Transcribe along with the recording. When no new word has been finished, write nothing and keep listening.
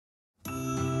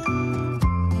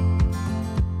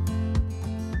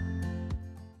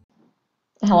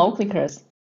Hello, clickers!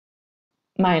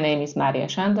 My name is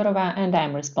Sandorova and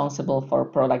I'm responsible for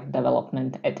product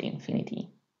development at Inphinity.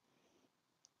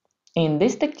 In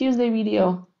this TechTuesday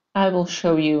video, I will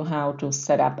show you how to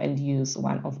set up and use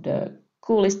one of the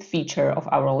coolest features of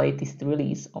our latest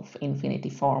release of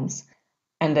Inphinity Forms,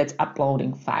 and that's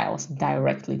uploading files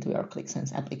directly to your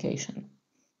ClickSense application.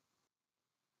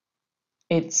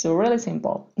 It's really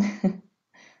simple.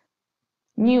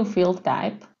 New field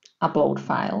type, upload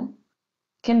file,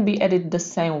 can be edited the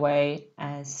same way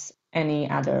as any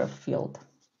other field.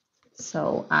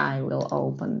 So I will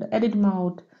open the edit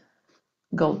mode,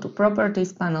 go to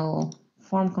properties panel,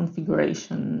 form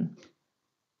configuration,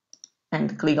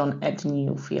 and click on add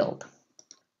new field.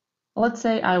 Let's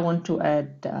say I want to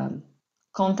add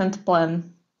content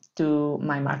plan to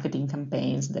my marketing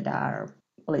campaigns that are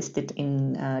listed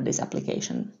in this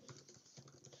application.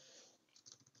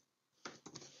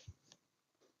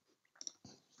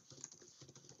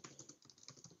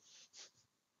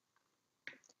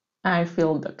 I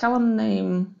fill the column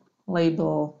name,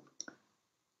 label,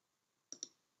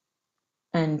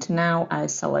 and now I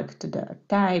select the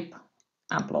type,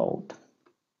 upload.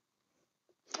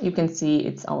 You can see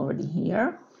it's already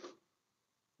here,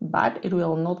 but it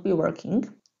will not be working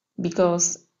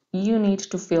because you need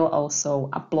to fill also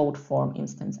upload form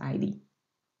instance ID.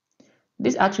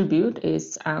 This attribute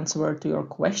is answer to your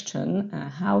question,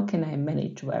 how can I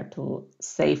manage where to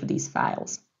save these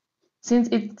files? Since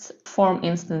it's form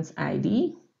instance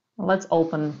ID, let's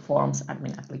open Forms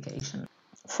admin application.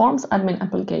 Forms admin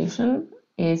application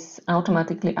is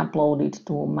automatically uploaded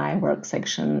to my work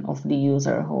section of the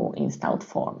user who installed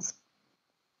Forms.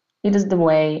 It is the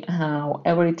way how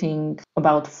everything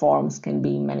about Forms can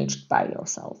be managed by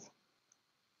yourself.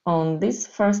 On this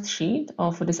first sheet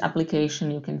of this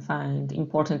application, you can find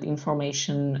important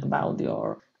information about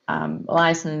your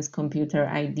license, computer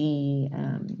ID,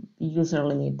 user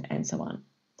limit, and so on.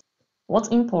 What's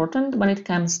important when it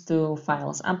comes to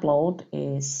files upload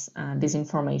is this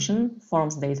information,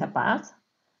 forms data path,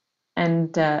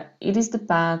 and it is the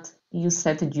path you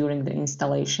set during the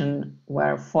installation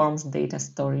where forms data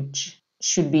storage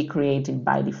should be created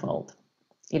by default.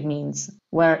 It means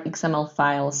where XML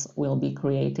files will be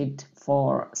created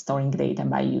for storing data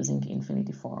by using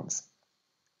Inphinity Forms.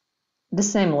 The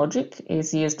same logic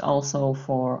is used also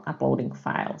for uploading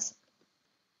files.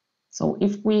 So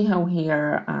if we have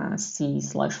here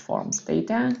C/forms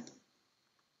data,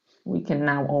 we can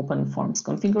now open Forms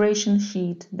configuration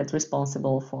sheet that's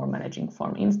responsible for managing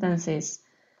form instances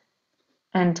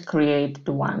and create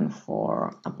the one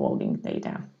for uploading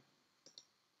data.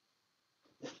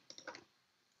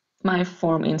 My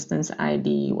form instance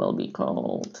ID will be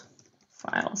called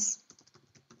files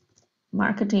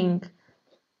marketing.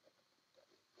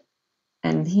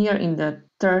 And here in the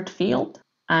third field,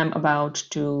 I'm about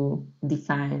to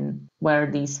define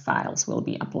where these files will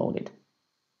be uploaded.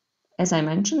 As I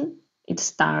mentioned, it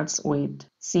starts with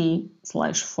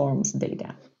C/forms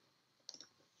data.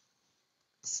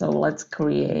 So let's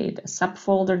create a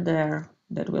subfolder there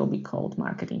that will be called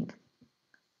marketing.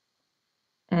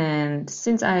 And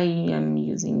since I am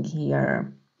using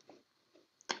here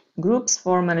groups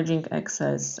for managing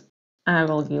access, I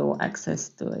will give access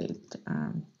to it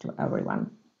to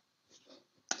everyone.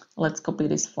 Let's copy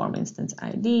this form instance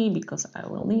ID because I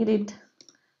will need it.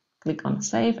 Click on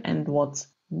save, and what's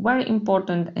very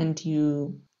important and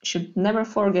you should never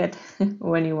forget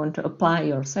when you want to apply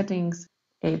your settings,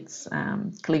 it's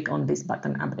click on this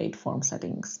button, update form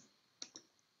settings.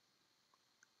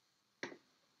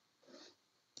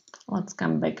 Let's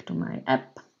come back to my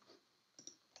app,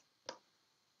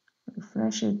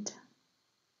 refresh it.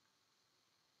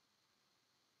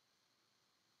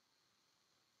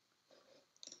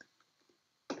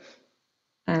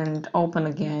 And open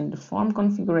again the form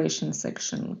configuration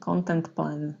section, content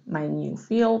plan, my new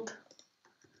field,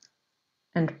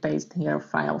 and paste here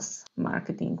files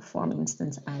marketing form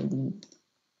instance ID.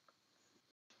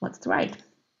 Let's try it.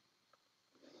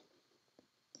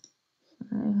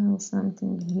 I have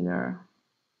something here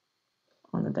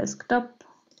on the desktop.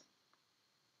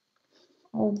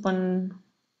 Open,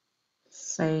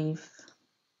 save.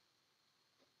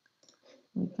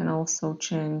 We can also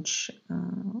change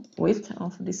width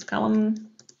of this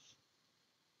column.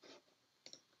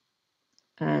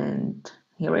 And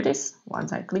here it is.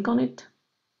 Once I click on it,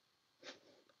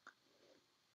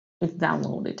 it's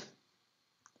downloaded.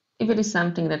 If it is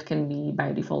something that can be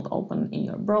by default open in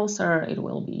your browser, it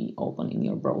will be open in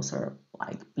your browser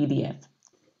like PDF.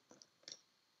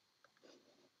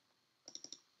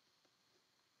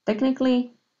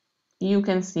 Technically, you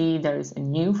can see there is a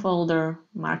new folder,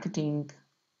 marketing,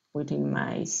 within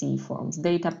my C/forms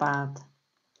data path.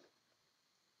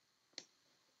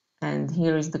 and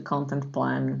here is the content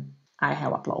plan I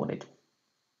have uploaded.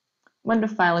 When the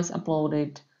file is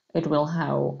uploaded, it will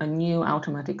have a new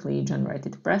automatically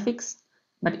generated prefix,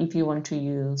 but if you want to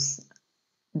use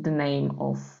the name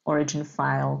of origin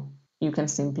file, you can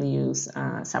simply use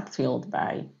a subfield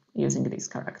by using this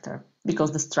character,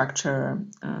 because the structure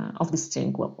of the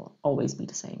string will always be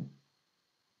the same.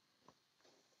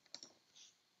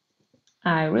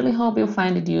 I really hope you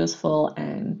find it useful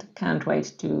and can't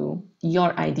wait to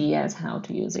your ideas how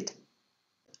to use it.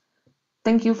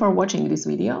 Thank you for watching this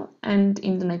video, and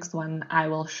in the next one I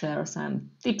will share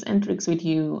some tips and tricks with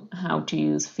you how to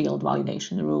use field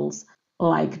validation rules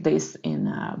like this in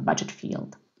a budget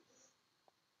field.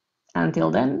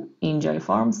 Until then, enjoy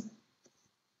forms!